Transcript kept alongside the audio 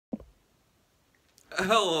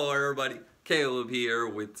Hello everybody, Caleb here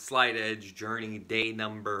with Slight Edge Journey day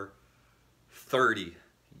number 30.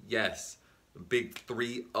 Yes, big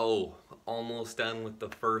 3-0, almost done with the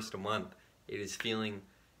first month. It is feeling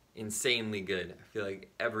insanely good. I feel like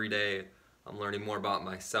every day I'm learning more about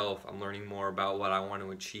myself. I'm learning more about what I want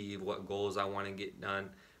to achieve, what goals I want to get done.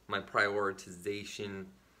 My prioritization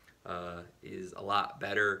is a lot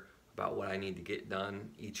better about what I need to get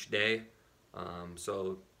done each day.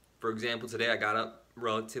 So for example, today I got up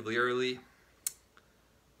relatively early,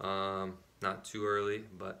 not too early,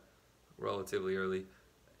 but relatively early,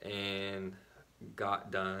 and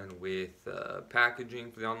got done with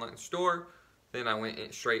packaging for the online store. Then I went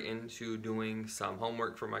straight into doing some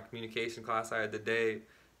homework for my communication class I had today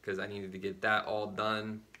because I needed to get that all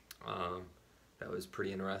done. That was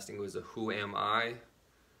pretty interesting. It was a who am I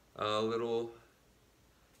little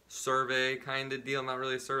survey kind of deal, not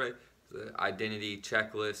really a survey, it's an identity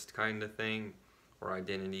checklist kind of thing, or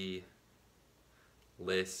identity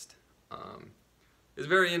list. It's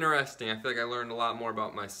very interesting. I feel like I learned a lot more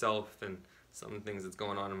about myself and some things that's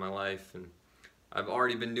going on in my life, and I've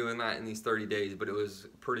already been doing that in these 30 days, but it was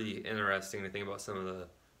pretty interesting to think about some of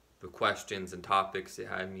the questions and topics it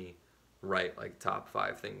had me write like top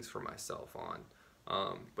 5 things for myself on.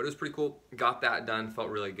 But it was pretty cool. Got that done. Felt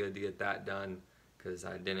really good to get that done because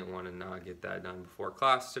I didn't want to not get that done before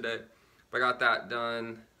class today. But I got that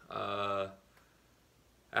done.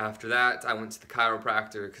 After that, I went to the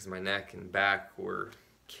chiropractor because my neck and back were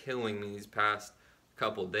killing me these past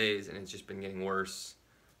couple days, and it's just been getting worse.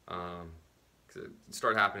 Because it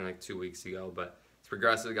started happening like 2 weeks ago, but it's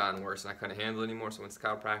progressively gotten worse, and I couldn't handle it anymore. So I went to the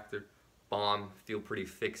chiropractor. Bomb. Feel pretty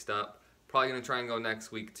fixed up. Probably gonna try and go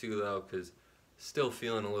next week too, though, because still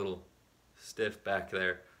feeling a little stiff back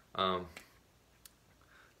there.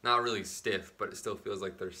 Not really stiff, but it still feels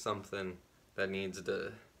like there's something that needs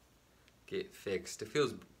to get fixed. It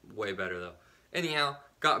feels way better though. Anyhow,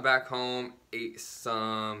 got back home, ate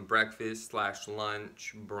some breakfast slash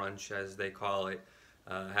lunch, brunch as they call it.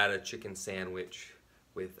 Had a chicken sandwich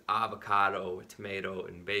with avocado, tomato,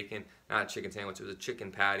 and bacon. Not a chicken sandwich, it was a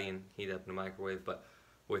chicken patty and heat up in the microwave, but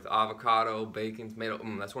with avocado, bacon, tomato.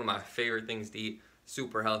 That's one of my favorite things to eat.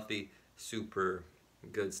 Super healthy, super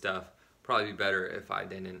good stuff. Probably be better if I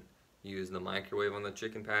didn't use the microwave on the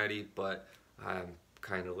chicken patty, but I'm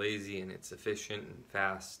kind of lazy and it's efficient and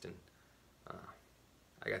fast, and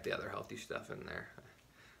I got the other healthy stuff in there.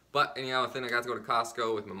 But anyhow, then I got to go to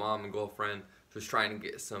Costco with my mom and girlfriend, just trying to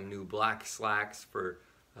get some new black slacks for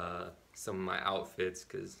some of my outfits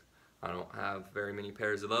because I don't have very many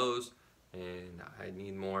pairs of those and I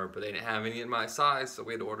need more, but they didn't have any in my size, so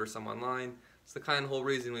we had to order some online. So the kind of whole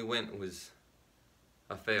reason we went was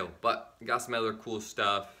a fail, but got some other cool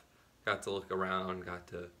stuff, got to look around, got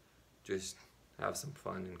to just have some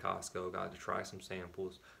fun in Costco, got to try some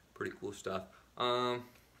samples, pretty cool stuff.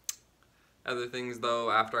 Other things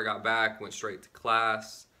though, after I got back, went straight to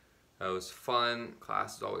class. It was fun.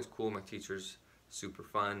 Class is always cool. My teacher's super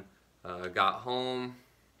fun. Got home,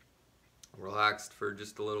 relaxed for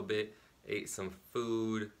just a little bit, ate some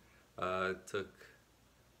food, took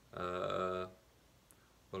a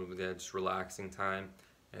little bit of just relaxing time,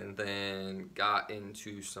 and then got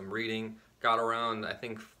into some reading. Got around, I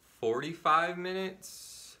think, 45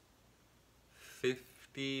 minutes,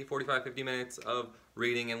 45, 50 minutes of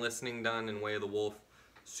reading and listening done in Way of the Wolf.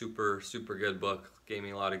 Super, super good book. Gave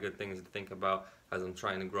me a lot of good things to think about as I'm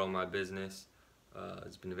trying to grow my business.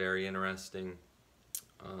 It's been very interesting.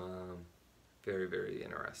 Very, very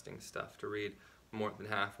interesting stuff to read. More than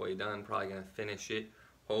halfway done. Probably going to finish it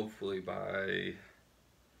hopefully by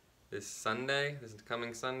this Sunday. This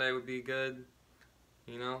coming Sunday would be good.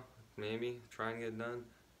 You know, maybe try and get it done.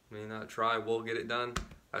 May not try, we'll get it done.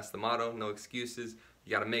 That's the motto, no excuses.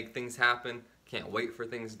 You gotta make things happen. Can't wait for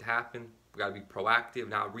things to happen. We gotta be proactive,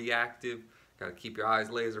 not reactive. Gotta keep your eyes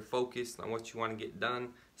laser focused on what you wanna get done.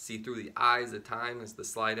 See through the eyes of time, as the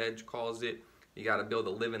Slight Edge calls it. You gotta be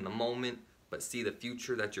able to live in the moment, but see the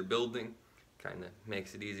future that you're building. Kinda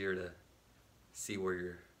makes it easier to see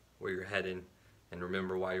where you're heading and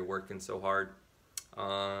remember why you're working so hard.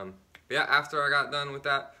 Yeah, after I got done with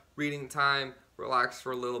that reading time, relaxed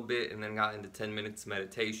for a little bit, and then got into 10 minutes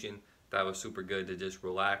meditation. That was super good to just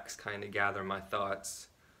relax, kind of gather my thoughts,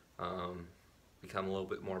 become a little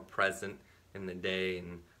bit more present in the day,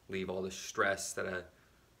 and leave all the stress that I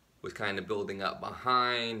was kind of building up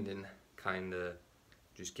behind, and kind of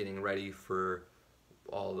just getting ready for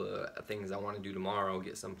all the things I want to do tomorrow,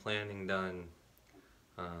 get some planning done.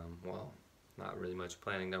 Well, not really much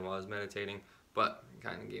planning done while I was meditating, but it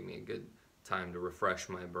kind of gave me a good time to refresh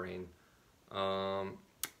my brain.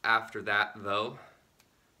 After that though,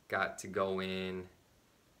 got to go in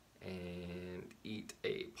and eat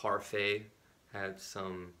a parfait. Have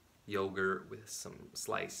some yogurt with some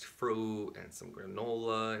sliced fruit and some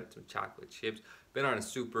granola and some chocolate chips. Been on a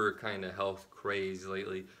super kind of health craze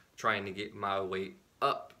lately, trying to get my weight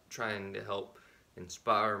up, trying to help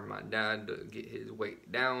inspire my dad to get his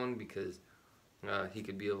weight down, because he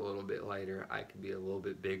could be a little bit lighter, I could be a little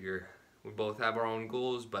bit bigger. We both have our own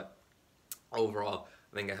goals, but overall,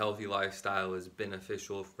 I think a healthy lifestyle is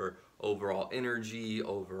beneficial for overall energy,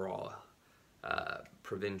 overall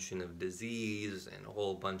prevention of disease, and a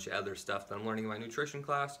whole bunch of other stuff that I'm learning in my nutrition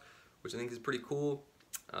class, which I think is pretty cool.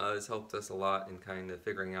 It's helped us a lot in kind of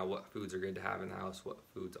figuring out what foods are good to have in the house, what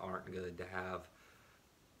foods aren't good to have.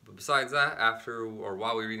 But besides that, after or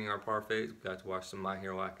while we were eating our parfaits, we got to watch some My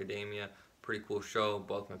Hero Academia. Pretty cool show.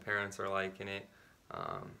 Both my parents are liking it.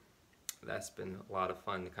 That's been a lot of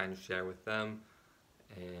fun to kind of share with them,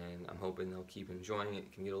 and I'm hoping they'll keep enjoying it.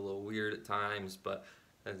 It can get a little weird at times, but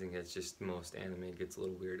I think it's just most anime gets a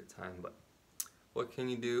little weird at times. But what can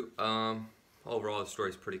you do? Overall, the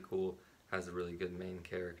story's pretty cool. Has a really good main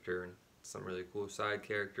character and some really cool side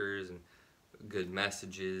characters and good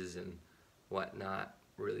messages and whatnot.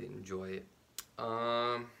 Really enjoy it.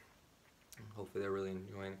 Hopefully they're really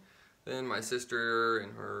enjoying it. Then my sister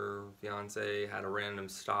and her fiance had a random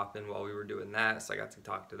stop in while we were doing that, so I got to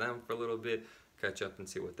talk to them for a little bit, catch up and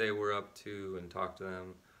see what they were up to and talk to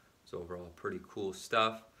them. So overall, pretty cool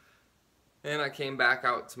stuff. And I came back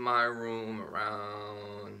out to my room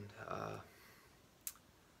around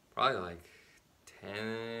probably like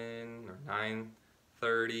 10 or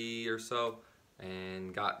 9:30 or so,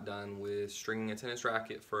 and got done with stringing a tennis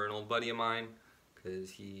racket for an old buddy of mine, because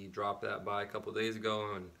he dropped that by a couple days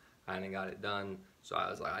ago and I hadn't got it done. So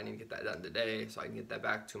I was like, I need to get that done today so I can get that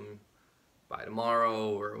back to him by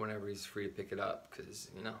tomorrow or whenever he's free to pick it up,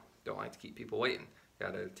 because, you know, don't like to keep people waiting.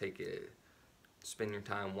 Gotta take it, spend your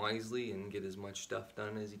time wisely and get as much stuff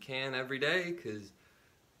done as you can every day, because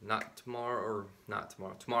tomorrow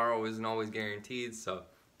isn't always guaranteed, so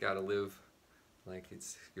gotta live like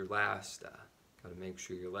it's your last. Gotta make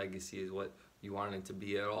sure your legacy is what you want it to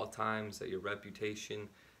be at all times, that your reputation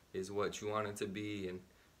is what you want it to be, and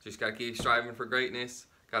just gotta keep striving for greatness.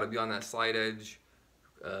 Gotta be on that slight edge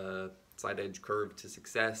curve to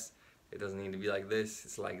success. It doesn't need to be like this,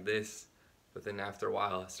 it's like this. But then after a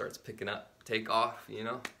while, it starts picking up, take off, you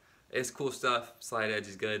know? It's cool stuff. Slight edge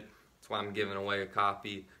is good. That's why I'm giving away a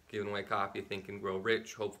copy. Think and Grow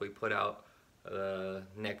Rich. Hopefully put out the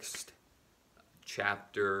next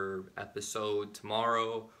chapter episode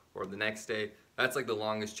tomorrow or the next day. That's like the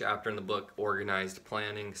longest chapter in the book, organized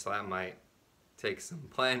planning, so that might take some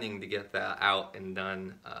planning to get that out and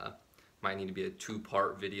done. Might need to be a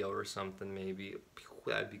 2-part video or something, maybe.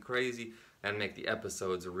 That'd be crazy. And make the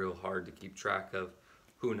episodes real hard to keep track of.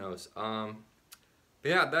 Who knows? But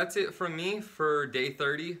yeah, that's it from me for day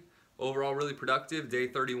 30. Overall, really productive. Day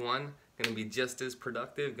 31, gonna be just as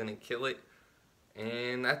productive. Gonna kill it.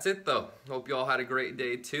 And that's it, though. Hope you all had a great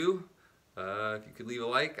day, too. If you could leave a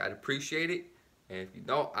like, I'd appreciate it. And if you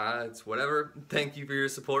don't, it's whatever. Thank you for your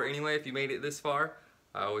support anyway, if you made it this far.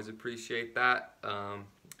 I always appreciate that.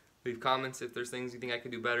 Leave comments if there's things you think I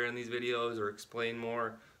could do better in these videos, or explain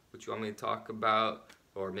more what you want me to talk about,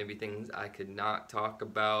 or maybe things I could not talk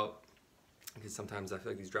about, because sometimes I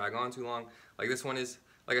feel like these drag on too long. Like this one is.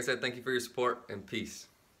 Like I said, thank you for your support, and peace.